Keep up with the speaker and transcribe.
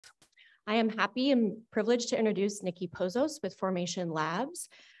I am happy and privileged to introduce Nikki Pozos with Formation Labs.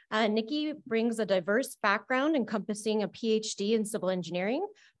 Nikki brings a diverse background encompassing a PhD in civil engineering,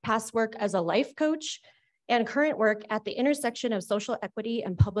 past work as a life coach, and current work at the intersection of social equity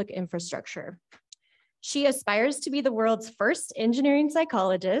and public infrastructure. She aspires to be the world's first engineering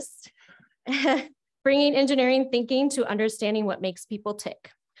psychologist, bringing engineering thinking to understanding what makes people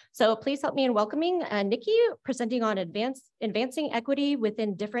tick. So please help me in welcoming Nikki, presenting on advancing equity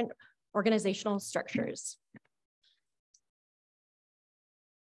within different organizational structures.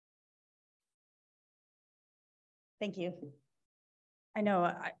 Thank you. I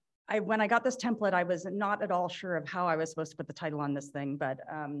know when I got this template, I was not at all sure of how I was supposed to put the title on this thing, but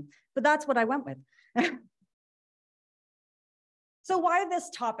that's what I went with. So why this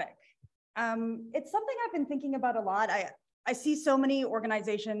topic? It's something I've been thinking about a lot. I see so many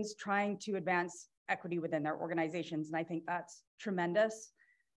organizations trying to advance equity within their organizations, and I think that's tremendous.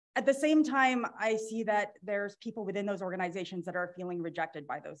 At the same time, I see that there's people within those organizations that are feeling rejected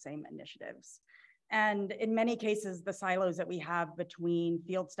by those same initiatives. And in many cases, the silos that we have between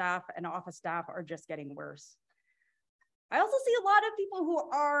field staff and office staff are just getting worse. I also see a lot of people who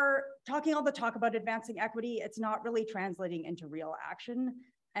are talking all the talk about advancing equity. It's not really translating into real action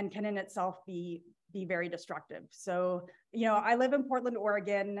and can in itself be very destructive. So, I live in Portland,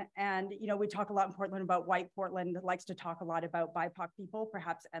 Oregon, and, we talk a lot in Portland about white Portland likes to talk a lot about BIPOC people,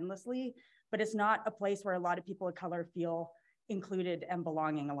 perhaps endlessly, but it's not a place where a lot of people of color feel included and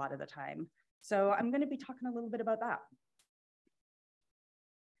belonging a lot of the time. So I'm going to be talking a little bit about that.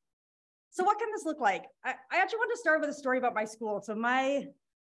 So what can this look like? I actually want to start with a story about my school. So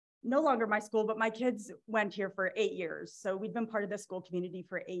no longer my school, but my kids went here for 8 years. So we've been part of this school community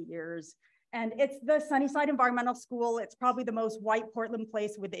for 8 years. And it's the Sunnyside Environmental School. It's probably the most white Portland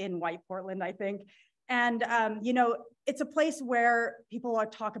place within white Portland, I think. And, it's a place where people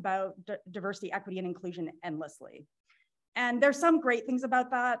talk about diversity, equity, and inclusion endlessly. And there's some great things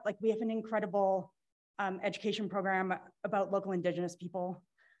about that. Like we have an incredible education program about local Indigenous people.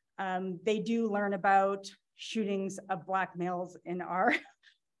 They do learn about shootings of Black males in our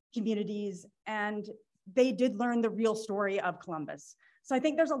communities, and they did learn the real story of Columbus. So I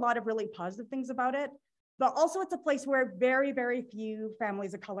think there's a lot of really positive things about it, but also it's a place where very, very few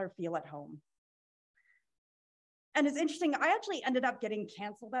families of color feel at home. And it's interesting, I actually ended up getting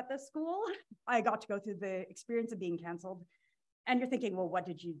canceled at this school. I got to go through the experience of being canceled. And you're thinking, well, what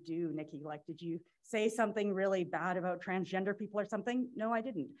did you do, Nikki? Like, did you say something really bad about transgender people or something? No, I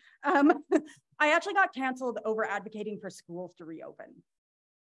didn't. I actually got canceled over advocating for schools to reopen.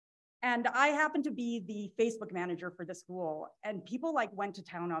 And I happened to be the Facebook manager for the school, and people went to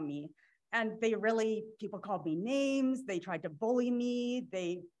town on me. And people called me names, they tried to bully me,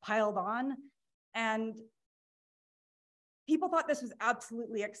 they piled on. And people thought this was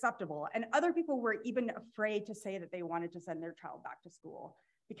absolutely acceptable. And other people were even afraid to say that they wanted to send their child back to school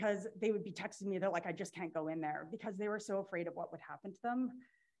because they would be texting me, they're like, I just can't go in there, because they were so afraid of what would happen to them.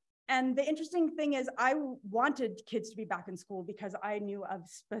 And the interesting thing is I wanted kids to be back in school because I knew of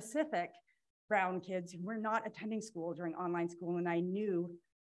specific brown kids who were not attending school during online school. And I knew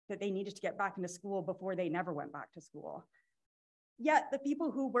that they needed to get back into school before they never went back to school. Yet the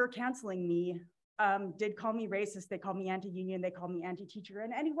people who were canceling me did call me racist, they called me anti-union, they called me anti-teacher,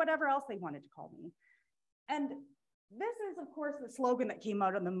 and whatever else they wanted to call me. And this is, of course, the slogan that came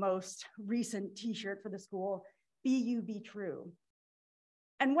out on the most recent t-shirt for the school, "Be you, be true."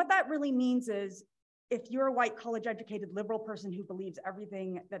 And what that really means is, if you're a white college-educated liberal person who believes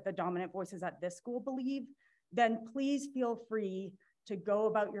everything that the dominant voices at this school believe, then please feel free to go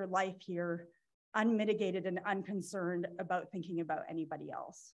about your life here unmitigated and unconcerned about thinking about anybody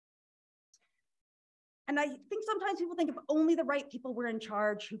else. And I think sometimes people think if only the right people were in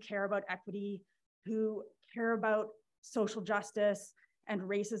charge who care about equity, who care about social justice and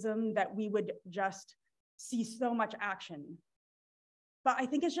racism, that we would just see so much action. But I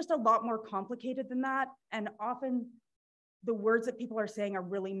think it's just a lot more complicated than that. And often the words that people are saying are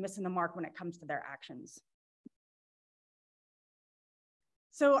really missing the mark when it comes to their actions.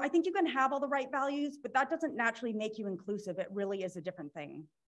 So I think you can have all the right values, but that doesn't naturally make you inclusive. It really is a different thing.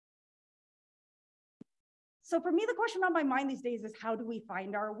 So for me, the question on my mind these days is, how do we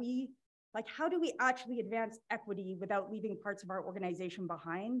find our we? Like, how do we actually advance equity without leaving parts of our organization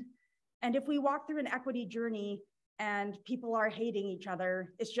behind? And if we walk through an equity journey and people are hating each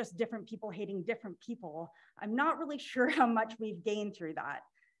other, it's just different people hating different people, I'm not really sure how much we've gained through that.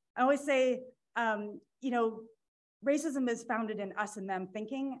 I always say, racism is founded in us and them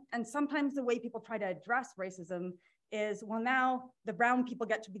thinking. And sometimes the way people try to address racism is, well, now the brown people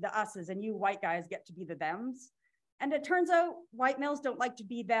get to be the us's and you white guys get to be the thems. And it turns out white males don't like to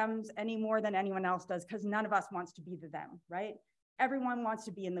be thems any more than anyone else does, because none of us wants to be the them, right? Everyone wants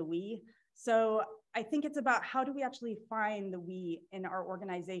to be in the we. So I think it's about how do we actually find the we in our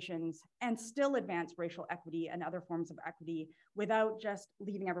organizations and still advance racial equity and other forms of equity without just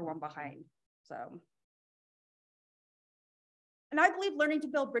leaving everyone behind. So, and I believe learning to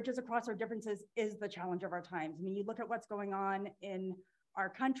build bridges across our differences is the challenge of our times. I mean, you look at what's going on in our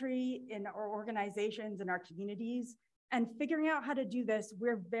country, in our organizations, in our communities, and figuring out how to do this.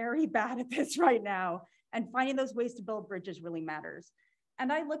 We're very bad at this right now, and finding those ways to build bridges really matters.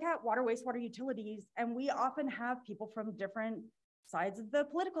 And I look at water, wastewater utilities, and we often have people from different sides of the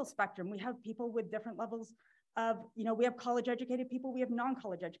political spectrum. We have people with different levels of, you know, we have college educated people, we have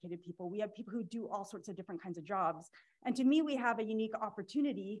non-college educated people, we have people who do all sorts of different kinds of jobs. And to me, we have a unique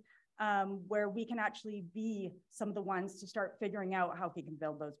opportunity where we can actually be some of the ones to start figuring out how we can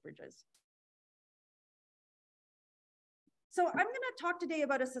build those bridges. So I'm gonna talk today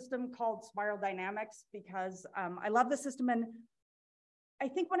about a system called Spiral Dynamics, because I love the system. And I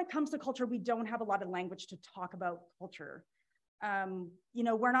think when it comes to culture, we don't have a lot of language to talk about culture. You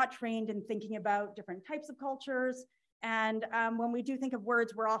know, we're not trained in thinking about different types of cultures. And when we do think of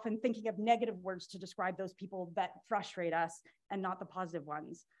words, we're often thinking of negative words to describe those people that frustrate us and not the positive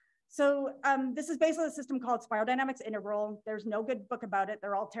ones. So this is based on a system called Spiral Dynamics Integral. There's no good book about it.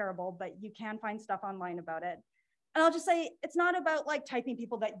 They're all terrible, but you can find stuff online about it. And I'll just say, it's not about like typing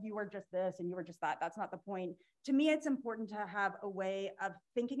people that you were just this and you were just that. That's not the point. To me, it's important to have a way of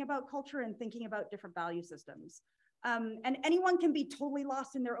thinking about culture and thinking about different value systems. And anyone can be totally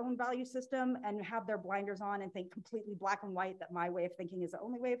lost in their own value system and have their blinders on and think completely black and white that my way of thinking is the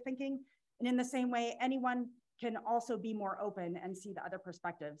only way of thinking. And in the same way, anyone can also be more open and see the other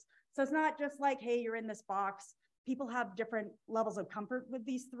perspectives. So it's not just like, hey, you're in this box. People have different levels of comfort with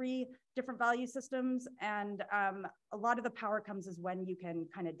these three different value systems. And a lot of the power comes is when you can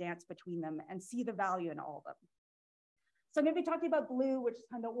kind of dance between them and see the value in all of them. So I'm gonna be talking about blue, which is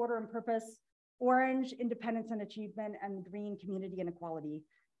kind of order and purpose, orange, independence and achievement, and green, community and equality.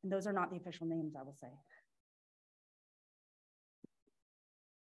 And those are not the official names, I will say.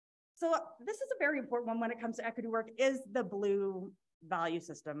 So this is a very important one when it comes to equity work, is the blue value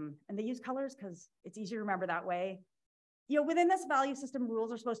system. And they use colors because it's easier to remember that way. You know, within this value system,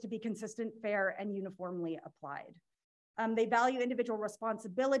 rules are supposed to be consistent, fair, and uniformly applied. They value individual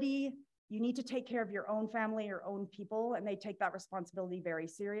responsibility. You need to take care of your own family, your own people, and they take that responsibility very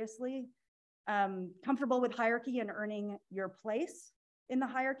seriously. Comfortable with hierarchy and earning your place in the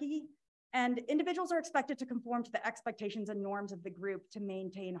hierarchy. And individuals are expected to conform to the expectations and norms of the group to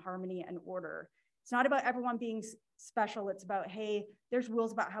maintain harmony and order. It's not about everyone being special. It's about, hey, there's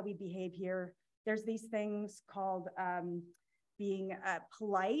rules about how we behave here. There's these things called being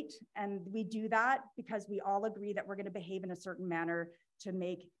polite. And we do that because we all agree that we're going to behave in a certain manner to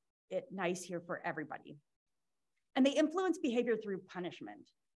make it nice here for everybody. And they influence behavior through punishment.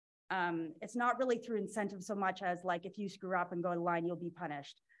 It's not really through incentive so much as like, if you screw up and go to the line, you'll be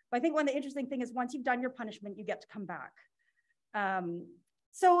punished. But I think one of the interesting thing is once you've done your punishment, you get to come back.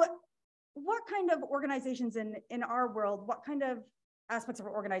 So what kind of organizations in our world, what kind of aspects of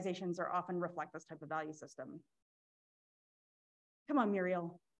our organizations are often reflect this type of value system? Come on,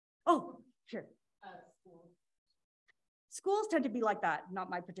 Muriel. Oh, sure. Schools tend to be like that, not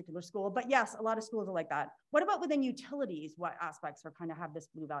my particular school, but yes, a lot of schools are like that. What about within utilities? What aspects are kind of have this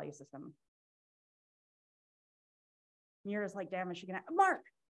blue value system? Mira's like, damn, is she gonna, Mark.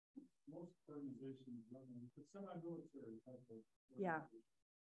 Most organizations, but semi-military type of. Yeah.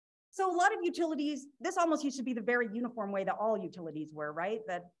 So a lot of utilities, this almost used to be the very uniform way that all utilities were, right?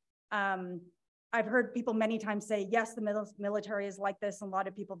 That I've heard people many times say, yes, the military is like this. And a lot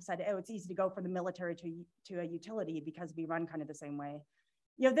of people have said, oh, it's easy to go from the military to a utility because we run kind of the same way.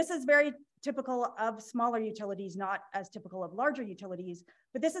 You know, this is very typical of smaller utilities, not as typical of larger utilities,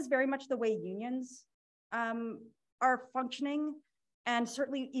 but this is very much the way unions are functioning. And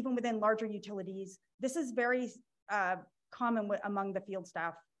certainly even within larger utilities, this is very common among the field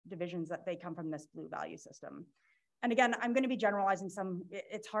staff divisions that they come from this blue value system. And again, I'm going to be generalizing some,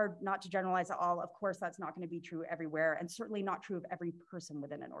 it's hard not to generalize at all. Of course, that's not going to be true everywhere, and certainly not true of every person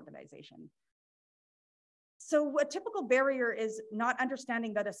within an organization. So a typical barrier is not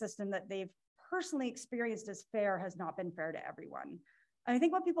understanding that a system that they've personally experienced as fair has not been fair to everyone. And I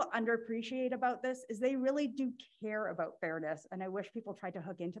think what people underappreciate about this is they really do care about fairness. And I wish people tried to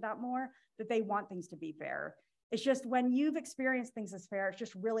hook into that more, that they want things to be fair. It's just when you've experienced things as fair, it's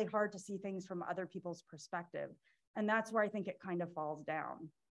just really hard to see things from other people's perspective. And that's where I think it kind of falls down.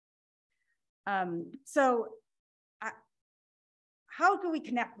 How do we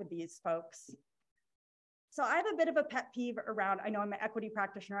connect with these folks? So I have a bit of a pet peeve around, I know I'm an equity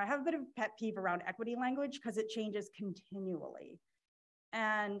practitioner, I have a bit of a pet peeve around equity language because it changes continually.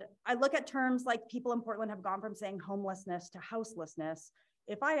 And I look at terms like people in Portland have gone from saying homelessness to houselessness.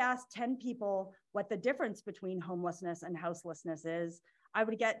 If I asked 10 people what the difference between homelessness and houselessness is, I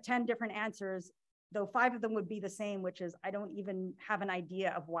would get 10 different answers, though 5 of them would be the same, which is I don't even have an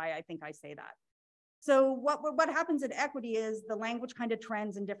idea of why I think I say that. So what happens in equity is the language kind of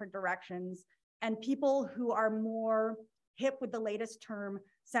trends in different directions, and people who are more hip with the latest term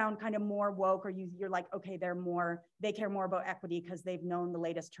sound kind of more woke, or you're like, okay, they care more about equity because they've known the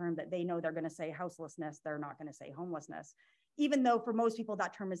latest term that they know they're going to say houselessness, they're not going to say homelessness, even though for most people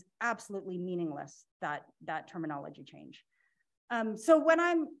that term is absolutely meaningless, that terminology change. So when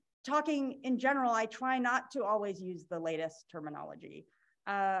I'm talking in general, I try not to always use the latest terminology.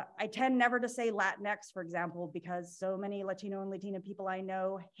 I tend never to say Latinx, for example, because so many Latino and Latina people I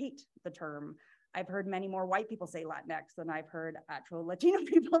know hate the term. I've heard many more white people say Latinx than I've heard actual Latino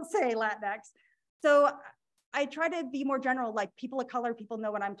people say Latinx. So I try to be more general, like people of color, people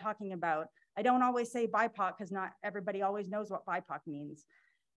know what I'm talking about. I don't always say BIPOC because not everybody always knows what BIPOC means.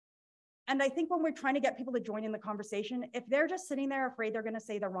 And I think when we're trying to get people to join in the conversation, if they're just sitting there afraid they're going to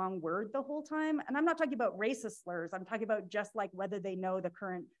say the wrong word the whole time, and I'm not talking about racist slurs, I'm talking about just like whether they know the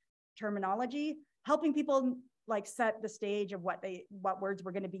current terminology, helping people like set the stage of what words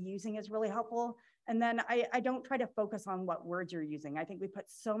we're going to be using is really helpful. And then I don't try to focus on what words you're using. I think we put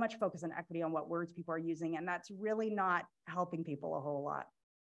so much focus on equity on what words people are using, and that's really not helping people a whole lot.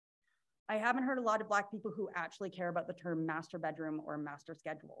 I haven't heard a lot of Black people who actually care about the term master bedroom or master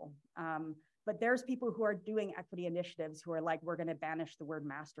schedule. But there's people who are doing equity initiatives who are like, we're going to banish the word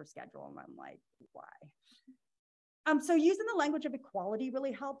master schedule. And I'm like, why? So using the language of equality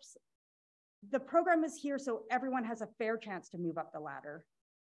really helps. The program is here so everyone has a fair chance to move up the ladder.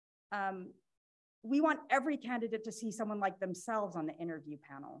 We want every candidate to see someone like themselves on the interview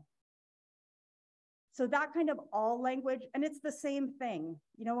panel. So that kind of all language, and it's the same thing.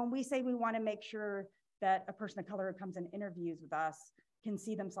 You know, when we say we want to make sure that a person of color who comes and interviews with us can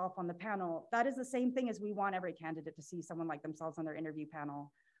see themselves on the panel, that is the same thing as we want every candidate to see someone like themselves on their interview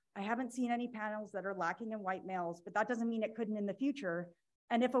panel. I haven't seen any panels that are lacking in white males, but that doesn't mean it couldn't in the future.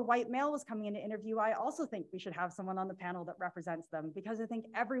 And if a white male was coming in to interview, I also think we should have someone on the panel that represents them, because I think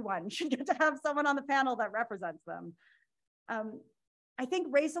everyone should get to have someone on the panel that represents them. I think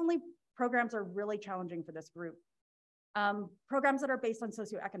race-only programs are really challenging for this group. Programs that are based on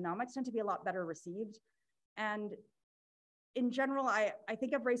socioeconomics tend to be a lot better received. And in general, I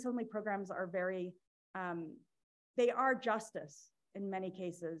think of race-only programs are very, they are justice in many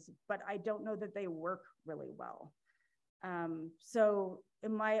cases, but I don't know that they work really well. So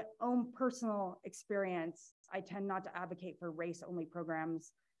in my own personal experience, I tend not to advocate for race-only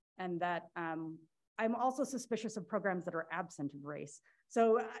programs, and that I'm also suspicious of programs that are absent of race.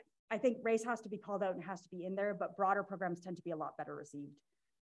 So I think race has to be called out and has to be in there, but broader programs tend to be a lot better received.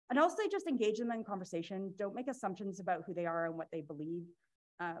 And also just engage them in conversation. Don't make assumptions about who they are and what they believe.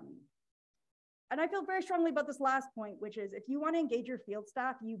 And I feel very strongly about this last point, which is if you want to engage your field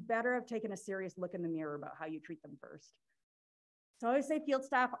staff, you better have taken a serious look in the mirror about how you treat them first. So I always say field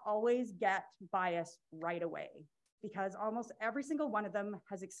staff always get bias right away, because almost every single one of them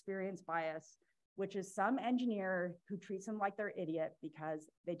has experienced bias, which is some engineer who treats them like they're an idiot because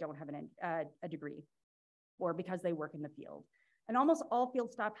they don't have a degree or because they work in the field. And almost all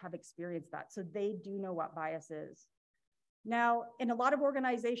field staff have experienced that, so they do know what bias is. Now, in a lot of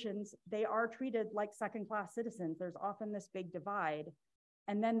organizations, they are treated like second-class citizens. There's often this big divide.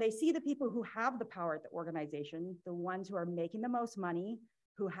 And then they see the people who have the power at the organization, the ones who are making the most money,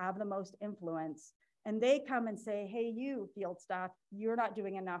 who have the most influence, and they come and say, hey, you field staff, you're not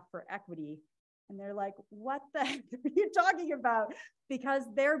doing enough for equity. And they're like, what the heck are you talking about? Because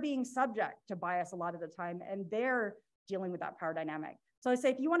they're being subject to bias a lot of the time, and they're dealing with that power dynamic. So I say,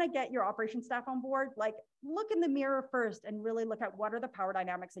 if you want to get your operations staff on board, like look in the mirror first and really look at what are the power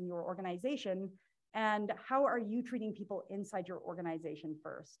dynamics in your organization and how are you treating people inside your organization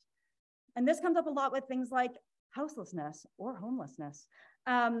first. And this comes up a lot with things like houselessness or homelessness.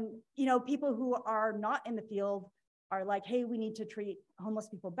 You know, people who are not in the field are like, hey, we need to treat homeless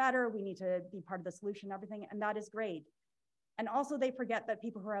people better. We need to be part of the solution and everything. And that is great. And also they forget that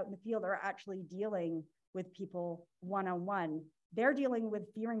people who are out in the field are actually dealing with people one-on-one. They're dealing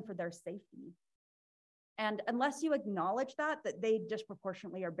with fearing for their safety. And unless you acknowledge that they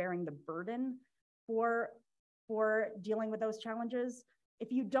disproportionately are bearing the burden for dealing with those challenges,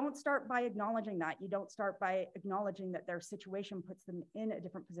 if you don't start by acknowledging that, you don't start by acknowledging that their situation puts them in a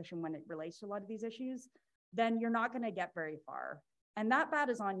different position when it relates to a lot of these issues, then you're not going to get very far. And that bad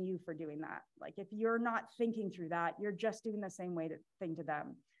is on you for doing that. Like if you're not thinking through that, you're just doing the same thing to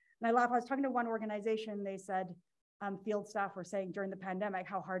them. And I laugh, I was talking to one organization, they said, field staff were saying during the pandemic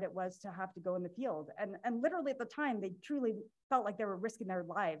how hard it was to have to go in the field. And literally at the time, they truly felt like they were risking their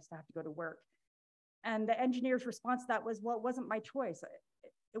lives to have to go to work. And the engineer's response to that was, well, it wasn't my choice.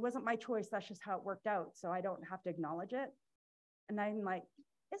 It wasn't my choice, that's just how it worked out. So I don't have to acknowledge it. And I'm like,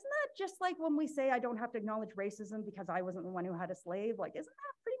 isn't that just like when we say I don't have to acknowledge racism because I wasn't the one who had a slave? Like, isn't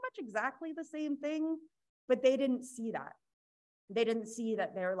that pretty much exactly the same thing? But they didn't see that. They didn't see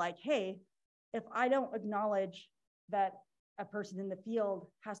that they're like, hey, if I don't acknowledge that a person in the field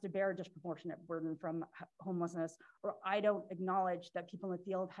has to bear a disproportionate burden from homelessness, or I don't acknowledge that people in the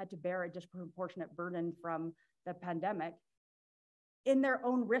field had to bear a disproportionate burden from the pandemic in their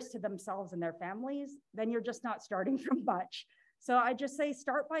own risk to themselves and their families, then you're just not starting from much. So I just say,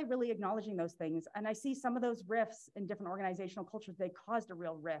 start by really acknowledging those things. And I see some of those rifts in different organizational cultures, they caused a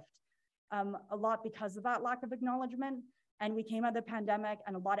real rift, a lot because of that lack of acknowledgement. And we came out of the pandemic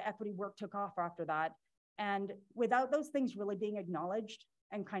and a lot of equity work took off after that. And without those things really being acknowledged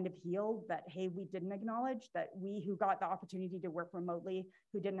and kind of healed, that, hey, we didn't acknowledge that we who got the opportunity to work remotely,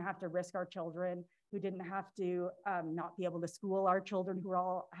 who didn't have to risk our children, who didn't have to not be able to school our children who are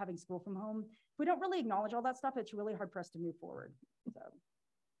all having school from home. If we don't really acknowledge all that stuff, it's really hard for us to move forward. So.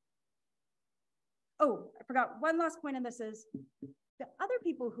 Oh, I forgot one last point on this is the other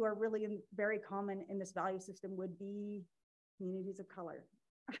people who are really very common in this value system would be communities of color.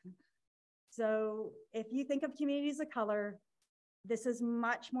 So if you think of communities of color, this is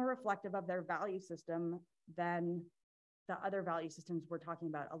much more reflective of their value system than the other value systems we're talking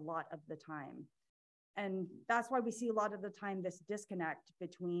about a lot of the time. And that's why we see a lot of the time this disconnect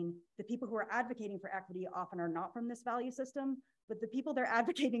between the people who are advocating for equity often are not from this value system, but the people they're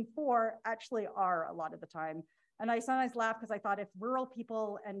advocating for actually are a lot of the time. And I sometimes laugh because I thought if rural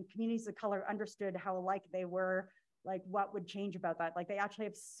people and communities of color understood how alike they were, like what would change about that? Like they actually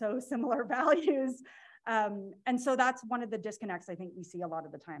have so similar values. And so that's one of the disconnects I think we see a lot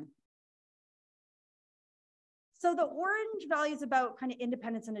of the time. So the orange value is about kind of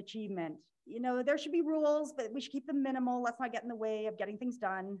independence and achievement. You know, there should be rules, but we should keep them minimal. Let's not get in the way of getting things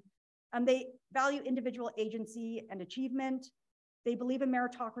done. They value individual agency and achievement. They believe in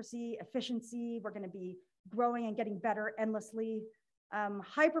meritocracy, efficiency. We're going to be growing and getting better endlessly.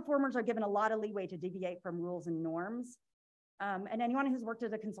 High performers are given a lot of leeway to deviate from rules and norms. And anyone who's worked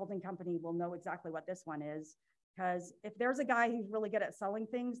at a consulting company will know exactly what this one is. Because if there's a guy who's really good at selling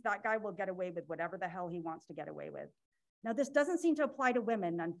things, that guy will get away with whatever the hell he wants to get away with. Now, this doesn't seem to apply to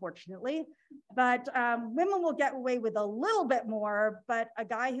women, unfortunately, but women will get away with a little bit more, but a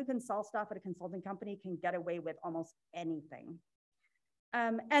guy who can sell stuff at a consulting company can get away with almost anything.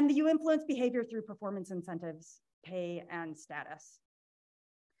 And you influence behavior through performance incentives, pay, and status.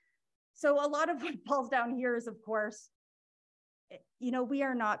 So a lot of what falls down here is, of course, you know, we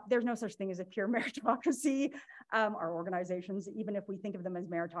are not, there's no such thing as a pure meritocracy. Our organizations, even if we think of them as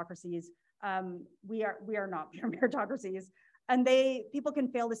meritocracies, we are not pure meritocracies. And people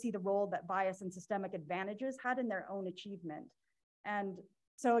can fail to see the role that bias and systemic advantages had in their own achievement. And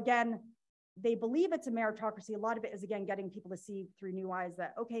so again, they believe it's a meritocracy. A lot of it is, again, getting people to see through new eyes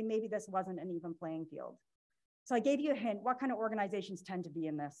that, okay, maybe this wasn't an even playing field. So I gave you a hint. What kind of organizations tend to be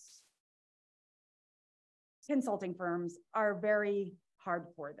in this? Consulting firms are very hard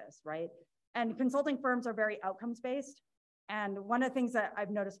for this, right? And consulting firms are very outcomes-based. And one of the things that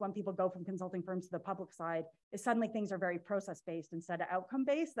I've noticed when people go from consulting firms to the public side is suddenly things are very process-based instead of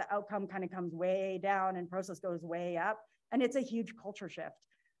outcome-based. The outcome kind of comes way down and process goes way up. And it's a huge culture shift.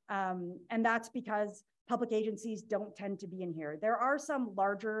 And that's because public agencies don't tend to be in here. There are some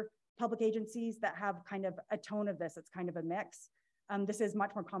larger public agencies that have kind of a tone of this. It's kind of a mix. This is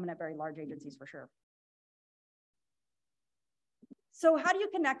much more common at very large agencies for sure. So how do you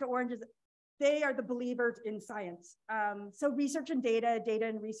connect to oranges? They are the believers in science. So research and data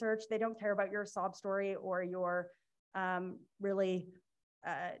and research, they don't care about your sob story or your really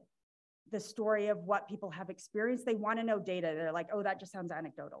the story of what people have experienced. They want to know data. They're like, oh, that just sounds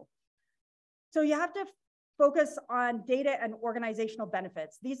anecdotal. So you have to focus on data and organizational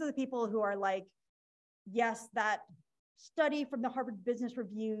benefits. These are the people who are like, yes, that study from the Harvard Business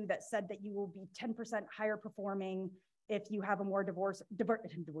Review that said that you will be 10% higher performing if you have a more diverse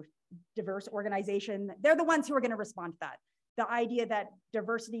organization. They're the ones who are going to respond to that. The idea that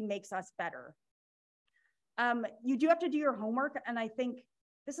diversity makes us better. You do have to do your homework. And I think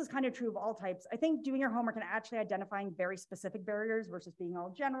this is kind of true of all types. I think doing your homework and actually identifying very specific barriers versus being all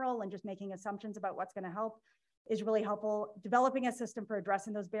general and just making assumptions about what's going to help is really helpful. Developing a system for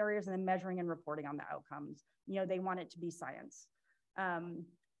addressing those barriers and then measuring and reporting on the outcomes. You know, they want it to be science. And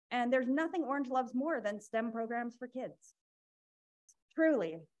there's nothing Orange loves more than STEM programs for kids.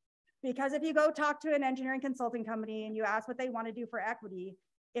 Truly. Because if you go talk to an engineering consulting company and you ask what they want to do for equity,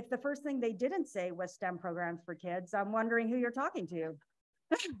 if the first thing they didn't say was STEM programs for kids, I'm wondering who you're talking to.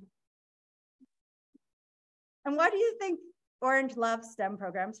 And why do you think Orange loves STEM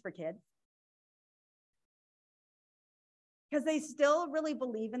programs for kids? Because they still really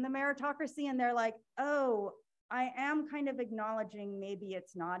believe in the meritocracy, and they're like, oh, I am kind of acknowledging maybe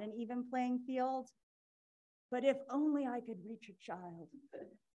it's not an even playing field, but if only I could reach a child,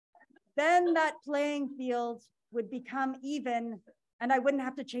 then that playing field would become even, and I wouldn't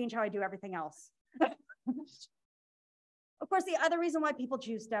have to change how I do everything else. Of course, the other reason why people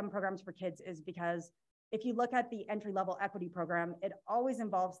choose STEM programs for kids is because if you look at the entry-level equity program, it always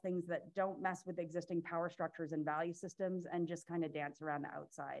involves things that don't mess with existing power structures and value systems and just kind of dance around the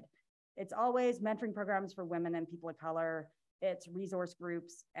outside. It's always mentoring programs for women and people of color, it's resource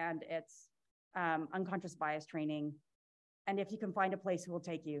groups, and it's unconscious bias training. And if you can find a place who will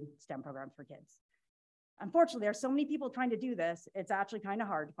take you, STEM programs for kids. Unfortunately, there's so many people trying to do this, it's actually kind of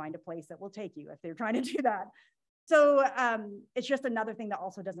hard to find a place that will take you if they're trying to do that. So it's just another thing that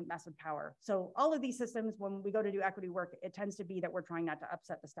also doesn't mess with power. So all of these systems, when we go to do equity work, it tends to be that we're trying not to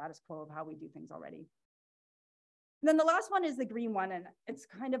upset the status quo of how we do things already. And then the last one is the green one, and it's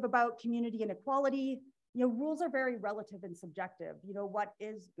kind of about community and equality. You know, rules are very relative and subjective. You know, what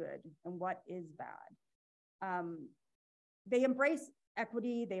is good and what is bad. They embrace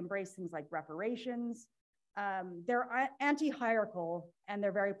equity, they embrace things like reparations. They're anti-hierarchical and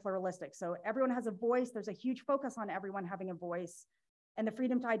they're very pluralistic. So everyone has a voice. There's a huge focus on everyone having a voice and the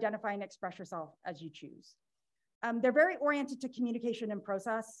freedom to identify and express yourself as you choose. They're very oriented to communication and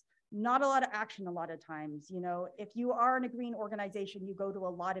process, not a lot of action a lot of times. You know, if you are in a green organization, you go to a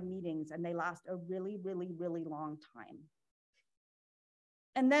lot of meetings and they last a really, really, really long time.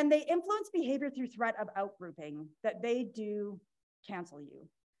 And then they influence behavior through threat of outgrouping, that they do cancel you.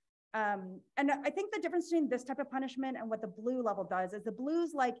 And I think the difference between this type of punishment and what the blue level does is the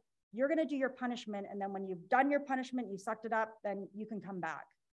blue's like, you're gonna do your punishment, and then when you've done your punishment, you sucked it up, then you can come back.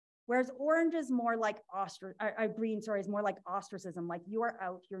 Whereas orange is more like green is more like ostracism, like you are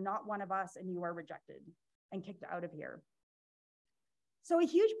out, you're not one of us, and you are rejected and kicked out of here. So a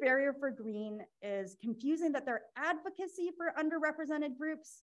huge barrier for green is confusing that their advocacy for underrepresented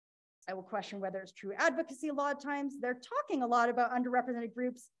groups. I will question whether it's true advocacy a lot of times. They're talking a lot about underrepresented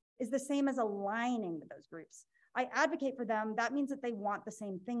groups is the same as aligning with those groups. I advocate for them. That means that they want the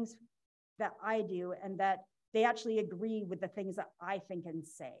same things that I do and that they actually agree with the things that I think and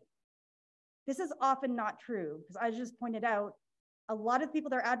say. This is often not true because I just pointed out, a lot of people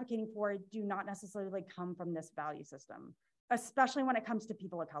they're advocating for do not necessarily come from this value system, especially when it comes to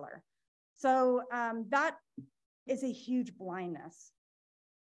people of color. So that is a huge blindness.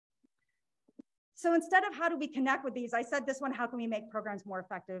 So instead of how do we connect with these, I said this one, how can we make programs more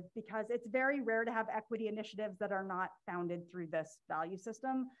effective? Because it's very rare to have equity initiatives that are not founded through this value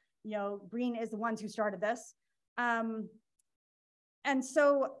system. You know, Green is the ones who started this. And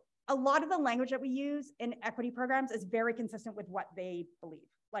so a lot of the language that we use in equity programs is very consistent with what they believe.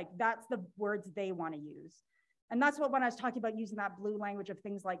 Like that's the words they want to use. And that's what when I was talking about using that blue language of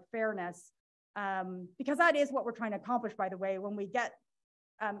things like fairness, because that is what we're trying to accomplish, by the way, when we get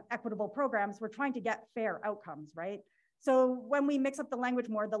equitable programs, we're trying to get fair outcomes, right? So when we mix up the language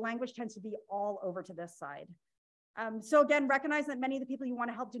more, the language tends to be all over to this side. So again, recognize that many of the people you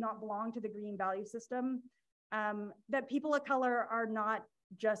want to help do not belong to the green value system, that people of color are not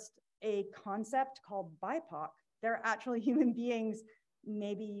just a concept called BIPOC. They're actually human beings.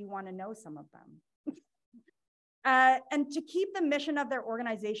 Maybe you want to know some of them. And to keep the mission of their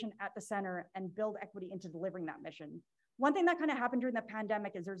organization at the center and build equity into delivering that mission. One thing that kind of happened during the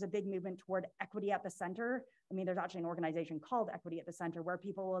pandemic is there's a big movement toward equity at the center. I mean, there's actually an organization called Equity at the Center where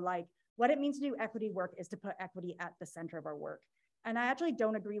people were like, what it means to do equity work is to put equity at the center of our work. And I actually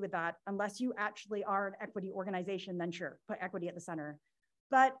don't agree with that. Unless you actually are an equity organization, then sure, put equity at the center.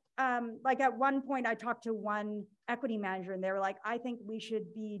 But like at one point I talked to one equity manager and they were like, I think we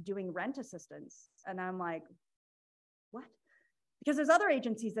should be doing rent assistance. And I'm like, what? Because there's other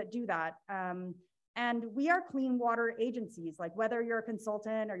agencies that do that. And we are clean water agencies, like whether you're a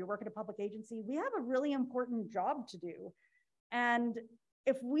consultant or you work at a public agency, we have a really important job to do. And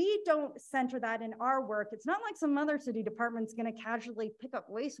if we don't center that in our work, it's not like some other city department's gonna casually pick up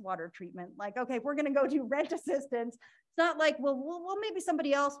wastewater treatment. Like, okay, if we're gonna go do rent assistance, it's not like, well, maybe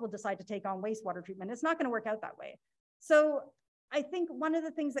somebody else will decide to take on wastewater treatment. It's not gonna work out that way. So I think one of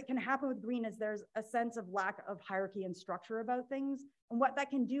the things that can happen with green is there's a sense of lack of hierarchy and structure about things. And what that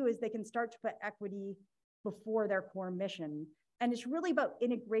can do is they can start to put equity before their core mission. And it's really about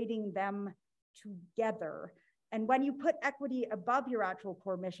integrating them together. And when you put equity above your actual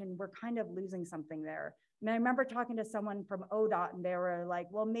core mission, we're kind of losing something there. And I remember talking to someone from ODOT and they were like,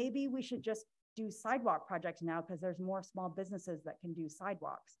 well, maybe we should just do sidewalk projects now because there's more small businesses that can do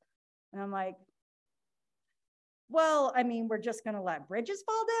sidewalks. And I'm like, well, I mean, we're just going to let bridges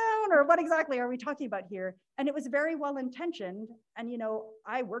fall down, or what exactly are we talking about here? And it was very well intentioned. And, you know,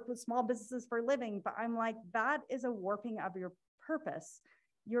 I worked with small businesses for a living, but I'm like, that is a warping of your purpose.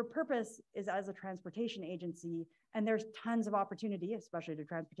 Your purpose is as a transportation agency, and there's tons of opportunity, especially to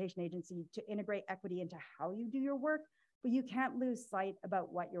transportation agency, to integrate equity into how you do your work, but you can't lose sight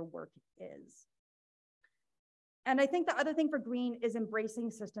about what your work is. And I think the other thing for green is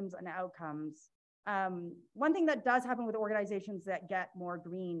embracing systems and outcomes. One thing that does happen with organizations that get more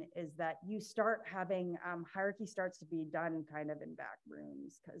green is that you start having hierarchy starts to be done kind of in back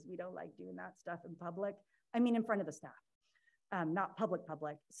rooms, because we don't like doing that stuff in public. I mean, in front of the staff, not public.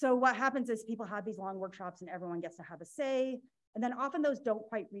 So what happens is people have these long workshops and everyone gets to have a say. And then often those don't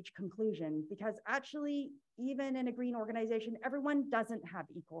quite reach conclusion, because actually, even in a green organization, everyone doesn't have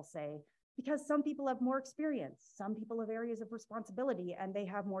equal say, because some people have more experience, some people have areas of responsibility, and they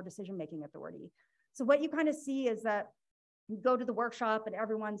have more decision-making authority. So what you kind of see is that you go to the workshop and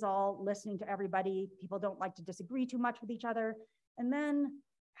everyone's all listening to everybody. People don't like to disagree too much with each other. And then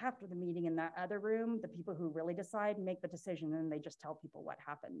after the meeting in that other room, the people who really decide make the decision, and they just tell people what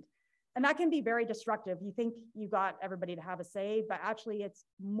happened. And that can be very destructive. You think you got everybody to have a say, but actually it's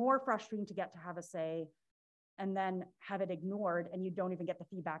more frustrating to get to have a say and then have it ignored, and you don't even get the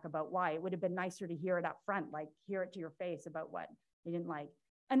feedback about why. It would have been nicer to hear it up front, like hear it to your face about what you didn't like.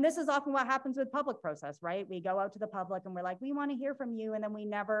 And this is often what happens with public process, right? We go out to the public and we're like, we want to hear from you. And then we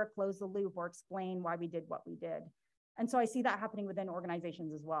never close the loop or explain why we did what we did. And so I see that happening within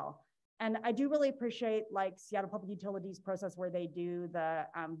organizations as well. And I do really appreciate like Seattle Public Utilities process, where they do the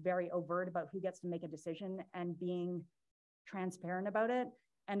very overt about who gets to make a decision and being transparent about it.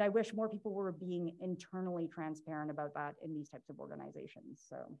 And I wish more people were being internally transparent about that in these types of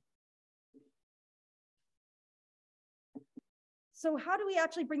organizations. So how do we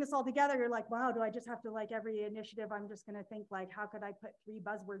actually bring this all together? You're like, wow, do I just have to, like, every initiative, I'm just going to think like, how could I put 3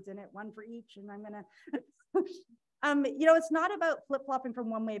 buzzwords in it, one for each? And I'm going to, you know, it's not about flip-flopping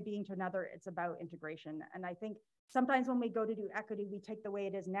from one way of being to another. It's about integration. And I think sometimes when we go to do equity, we take the way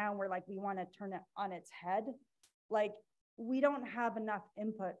it is now, and we're like, we want to turn it on its head. Like, we don't have enough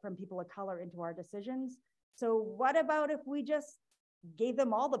input from people of color into our decisions. So what about if we just gave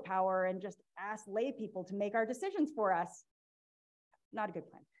them all the power and just asked lay people to make our decisions for us? Not a good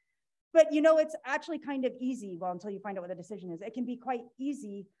plan. But, you know, it's actually kind of easy. Well, until you find out what the decision is, it can be quite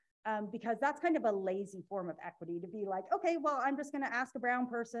easy because that's kind of a lazy form of equity, to be like, okay, well, I'm just going to ask a brown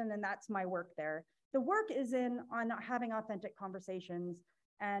person and that's my work there. The work is on having authentic conversations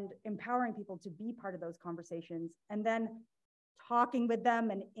and empowering people to be part of those conversations, and then talking with them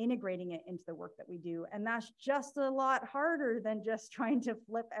and integrating it into the work that we do. And that's just a lot harder than just trying to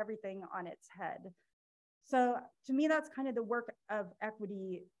flip everything on its head. So to me, that's kind of the work of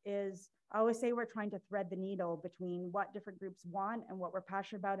equity. Is I always say we're trying to thread the needle between what different groups want and what we're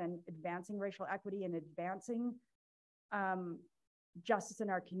passionate about, and advancing racial equity and advancing justice in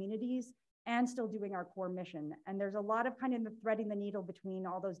our communities, and still doing our core mission. And there's a lot of kind of threading the needle between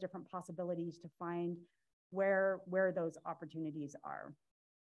all those different possibilities to find where those opportunities are.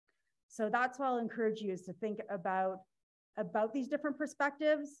 So that's what I'll encourage you, is to think about these different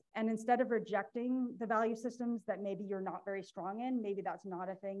perspectives, and instead of rejecting the value systems that maybe you're not very strong in, maybe that's not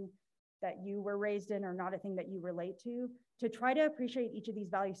a thing that you were raised in or not a thing that you relate to try to appreciate each of these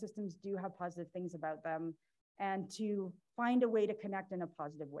value systems do have positive things about them, and to find a way to connect in a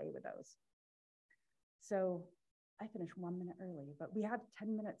positive way with those. So I finished 1 minute early, but we have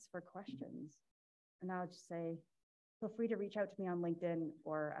 10 minutes for questions. And I'll just say, feel free to reach out to me on LinkedIn,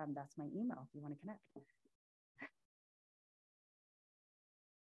 or that's my email if you want to connect.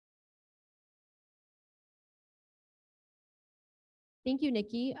 Thank you,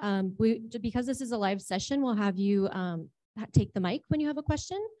 Nikki. Because this is a live session, we'll have you take the mic when you have a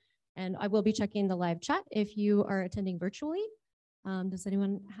question, and I will be checking the live chat if you are attending virtually. Does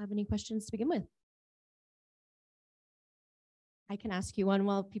anyone have any questions to begin with? I can ask you one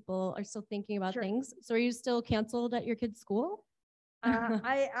while people are still thinking about things. So are you still canceled at your kid's school?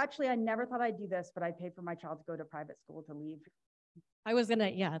 I never thought I'd do this, but I paid for my child to go to private school to leave. That was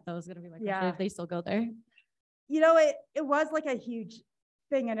gonna be my question, if they still go there. You know, it was like a huge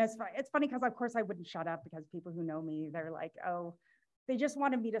thing. And it's funny because of course I wouldn't shut up, because people who know me, they're like, oh, they just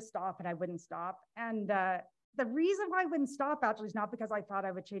wanted me to stop, and I wouldn't stop. And the reason why I wouldn't stop actually is not because I thought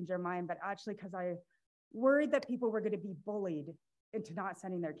I would change their mind, but actually because worried that people were going to be bullied into not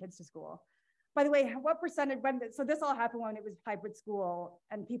sending their kids to school. By the way, what percentage, so this all happened when it was hybrid school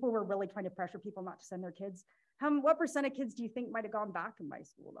and people were really trying to pressure people not to send their kids. What percent of kids do you think might have gone back in my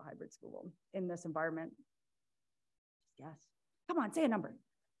school, the hybrid school, in this environment? Yes. Come on, say a number.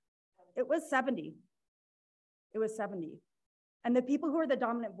 It was 70. It was 70. And the people who were the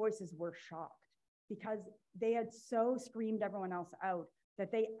dominant voices were shocked because they had so screamed everyone else out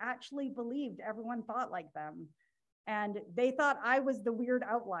that they actually believed everyone thought like them. And they thought I was the weird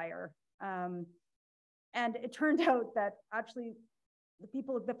outlier. And it turned out that actually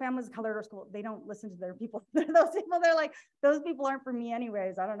the families of color at our school, they don't listen to their people. Those people, they're like, those people aren't for me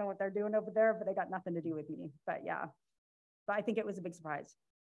anyways. I don't know what they're doing over there, but they got nothing to do with me. But yeah, but I think it was a big surprise.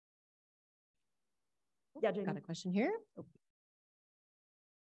 Yeah, Jamie. Got a question here.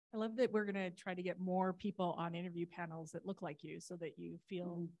 I love that we're going to try to get more people on interview panels that look like you so that you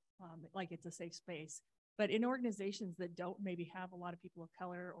feel like it's a safe space. But in organizations that don't maybe have a lot of people of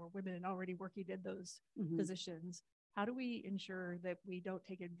color or women already working in those positions, how do we ensure that we don't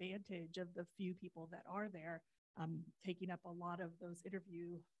take advantage of the few people that are there, taking up a lot of those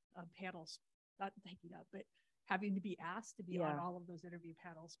interview panels, not taking up, but having to be asked to be on all of those interview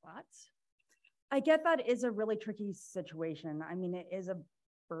panel spots? I get that is a really tricky situation. I mean, it is a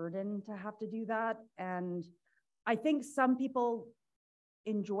burden to have to do that. And I think some people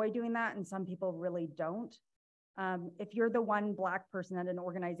enjoy doing that and some people really don't. If you're the one Black person at an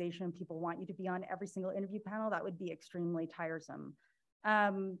organization, people want you to be on every single interview panel, that would be extremely tiresome.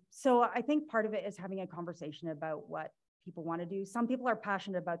 So I think part of it is having a conversation about what people want to do. Some people are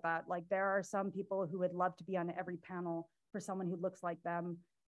passionate about that. Like there are some people who would love to be on every panel for someone who looks like them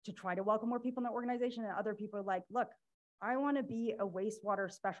to try to welcome more people in the organization. And other people are like, look, I want to be a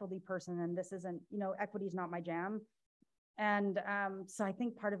wastewater specialty person. And this isn't, equity is not my jam. And so I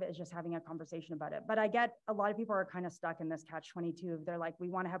think part of it is just having a conversation about it. But I get a lot of people are kind of stuck in this catch-22. They're like, we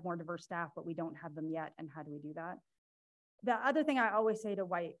want to have more diverse staff, but we don't have them yet. And how do we do that? The other thing I always say to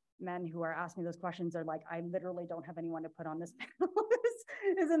white men who are asking me those questions are like, I literally don't have anyone to put on this panel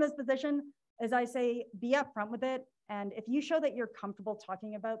is in this position, is I say, be upfront with it. And if you show that you're comfortable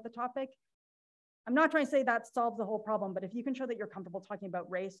talking about the topic, I'm not trying to say that solves the whole problem, but if you can show that you're comfortable talking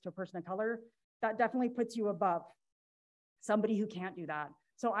about race to a person of color, that definitely puts you above somebody who can't do that.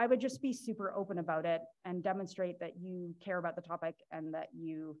 So I would just be super open about it and demonstrate that you care about the topic and that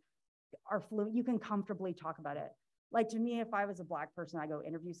you are fluent, you can comfortably talk about it. Like to me, if I was a Black person, I go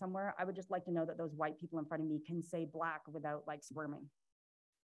interview somewhere, I would just like to know that those white people in front of me can say Black without like squirming.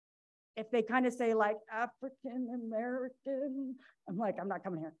 If they kind of say like African American, I'm like, I'm not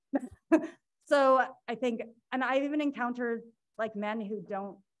coming here. So I think, and I've even encountered like men who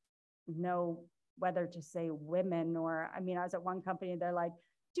don't know whether to say women or, I mean, I was at one company, they're like,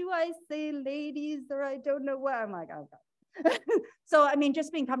 do I say ladies or I don't know what? I'm like, oh God. So, I mean,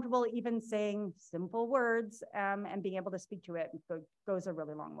 just being comfortable, even saying simple words and being able to speak to it goes a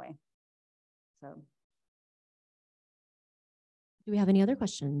really long way. So. Do we have any other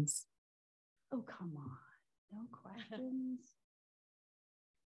questions? Oh, come on. No questions.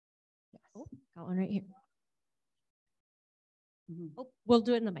 Yes. Oh, got one right here. Mm-hmm. Oh, we'll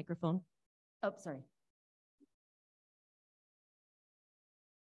do it in the microphone. Oh, sorry.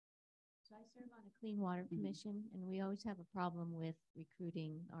 So I serve on a Clean Water Commission, and we always have a problem with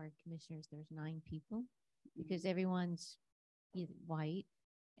recruiting our commissioners. There's 9 people because everyone's either white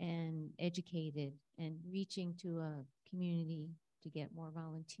and educated and reaching to a community to get more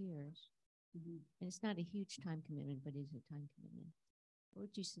volunteers. And it's not a huge time commitment, but it is a time commitment. What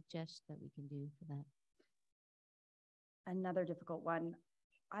would you suggest that we can do for that? Another difficult one.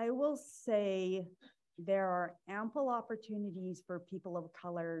 I will say there are ample opportunities for people of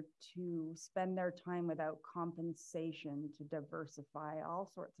color to spend their time without compensation to diversify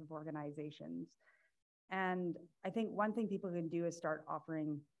all sorts of organizations. And I think one thing people can do is start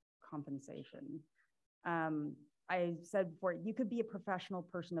offering compensation. I said before, you could be a professional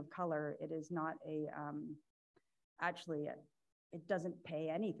person of color. It is not a, it doesn't pay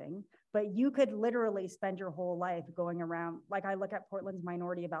anything, but you could literally spend your whole life going around. Like I look at Portland's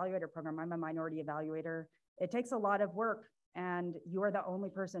Minority Evaluator program. I'm a minority evaluator. It takes a lot of work and you're the only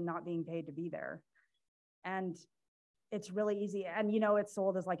person not being paid to be there. And it's really easy. And it's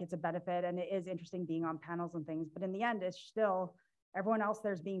sold as like it's a benefit and it is interesting being on panels and things, but in the end, it's still everyone else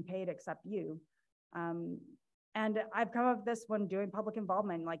there's being paid except you. And I've come up with this one doing public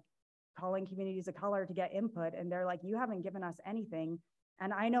involvement, like calling communities of color to get input. And they're like, you haven't given us anything.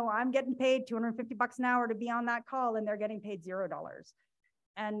 And I know I'm getting paid $250 an hour to be on that call and they're getting paid $0.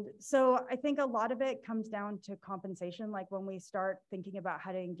 And so I think a lot of it comes down to compensation. Like when we start thinking about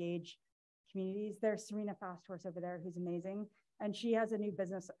how to engage communities. There's Serena Fasthorse over there, who's amazing. And she has a new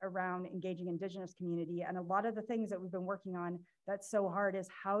business around engaging Indigenous community. And a lot of the things that we've been working on that's so hard is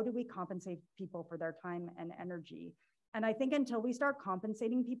how do we compensate people for their time and energy? And I think until we start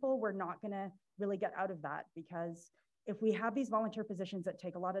compensating people, we're not gonna really get out of that, because if we have these volunteer positions that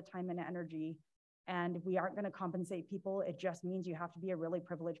take a lot of time and energy, and we aren't gonna compensate people, it just means you have to be a really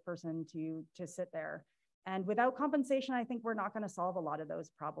privileged person to sit there. And without compensation, I think we're not gonna solve a lot of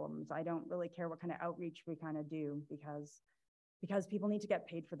those problems. I don't really care what kind of outreach we kind of do, because people need to get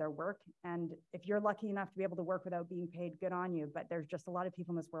paid for their work. And if you're lucky enough to be able to work without being paid, good on you. But there's just a lot of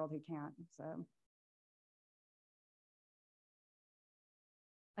people in this world who can't. So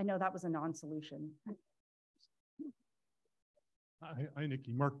I know that was a non-solution. Hi,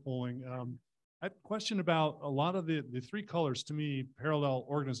 Nikki. Mark Bowling. I have a question about a lot of the three colors, to me, parallel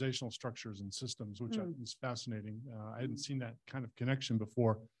organizational structures and systems, which is fascinating. I hadn't seen that kind of connection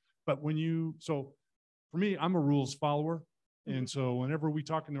before. But so for me, I'm a rules follower. And so whenever we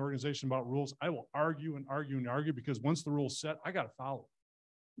talk in the organization about rules, I will argue and argue and argue, because once the rule's set, I got to follow.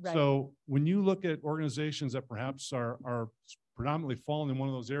 Right. So when you look at organizations that perhaps are predominantly falling in one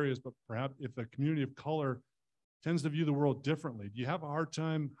of those areas, but perhaps if the community of color tends to view the world differently, do you have a hard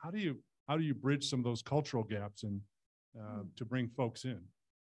time? How do you bridge some of those cultural gaps and to bring folks in?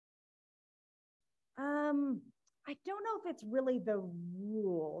 I don't know if it's really the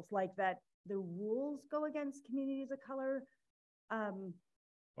rules, like that the rules go against communities of color. I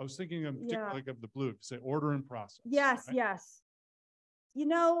was thinking of particularly like of the blue, say order and process. Yes, right? yes. You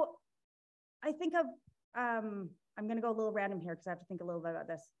know, I think of, I'm going to go a little random here because I have to think a little bit about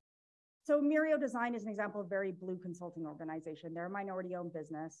this. So Mirio Design is an example of a very blue consulting organization. They're a minority-owned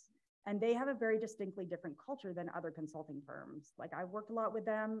business, and they have a very distinctly different culture than other consulting firms. Like, I've worked a lot with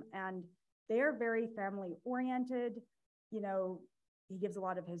them, and they're very family-oriented. You know, he gives a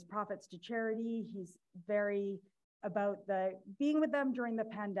lot of his profits to charity. He's very about being with them during the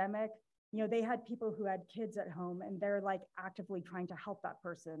pandemic. You know, they had people who had kids at home, and they're like actively trying to help that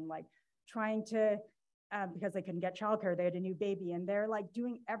person, like trying to, because they couldn't get childcare, they had a new baby, and they're like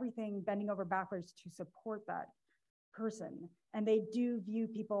doing everything, bending over backwards to support that person. And they do view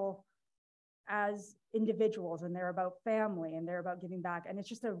people as individuals, and they're about family, and they're about giving back. And it's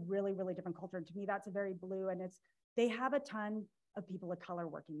just a really, really different culture. And to me, that's a very blue, and they have a ton of people of color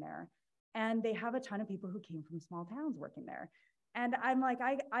working there. And they have a ton of people who came from small towns working there. And I'm like,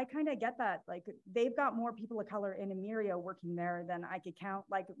 I kind of get that. Like, they've got more people of color in Mirio working there than I could count.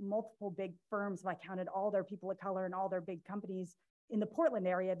 Like, multiple big firms, if I counted all their people of color and all their big companies in the Portland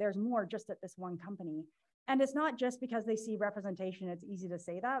area, there's more just at this one company. And it's not just because they see representation, it's easy to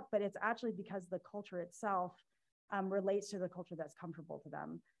say that, but it's actually because the culture itself relates to the culture that's comfortable to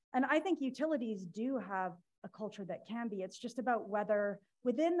them. And I think utilities do have a culture that can be. It's just about whether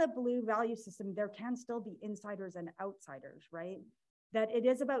within the blue value system, there can still be insiders and outsiders, right? That it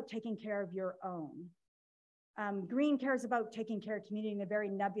is about taking care of your own. Green cares about taking care of community in a very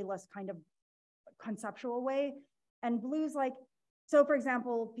nebulous kind of conceptual way. And blue's like, so for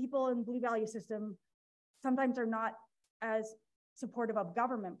example, people in blue value system sometimes are not as supportive of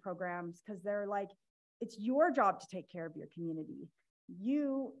government programs because they're like, it's your job to take care of your community.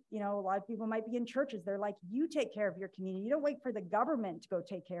 You know, a lot of people might be in churches. They're like, you take care of your community. You don't wait for the government to go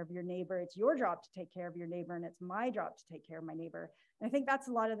take care of your neighbor. It's your job to take care of your neighbor, and it's my job to take care of my neighbor. And I think that's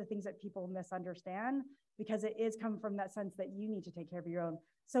a lot of the things that people misunderstand, because it is coming from that sense that you need to take care of your own.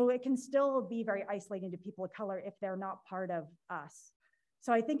 So it can still be very isolating to people of color if they're not part of us.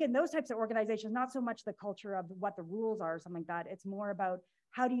 So I think in those types of organizations, not so much the culture of what the rules are or something like that. It's more about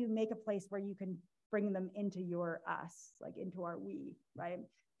how do you make a place where you can bring them into your us, like into our we, right?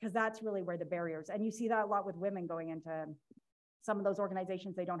 Because that's really where the barriers, and you see that a lot with women going into some of those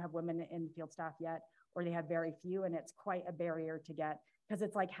organizations. They don't have women in field staff yet, or they have very few, and it's quite a barrier to get, because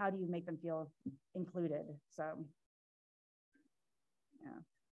it's like, how do you make them feel included? So, yeah.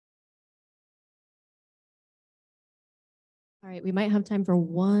 All right, we might have time for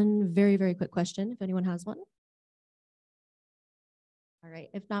one very, very quick question if anyone has one. All right,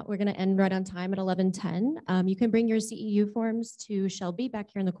 if not, we're going to end right on time at 11:10. You can bring your CEU forms to Shelby back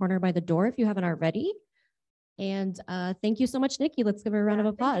here in the corner by the door if you haven't already. And thank you so much, Nikki. Let's give her a round of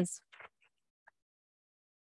applause.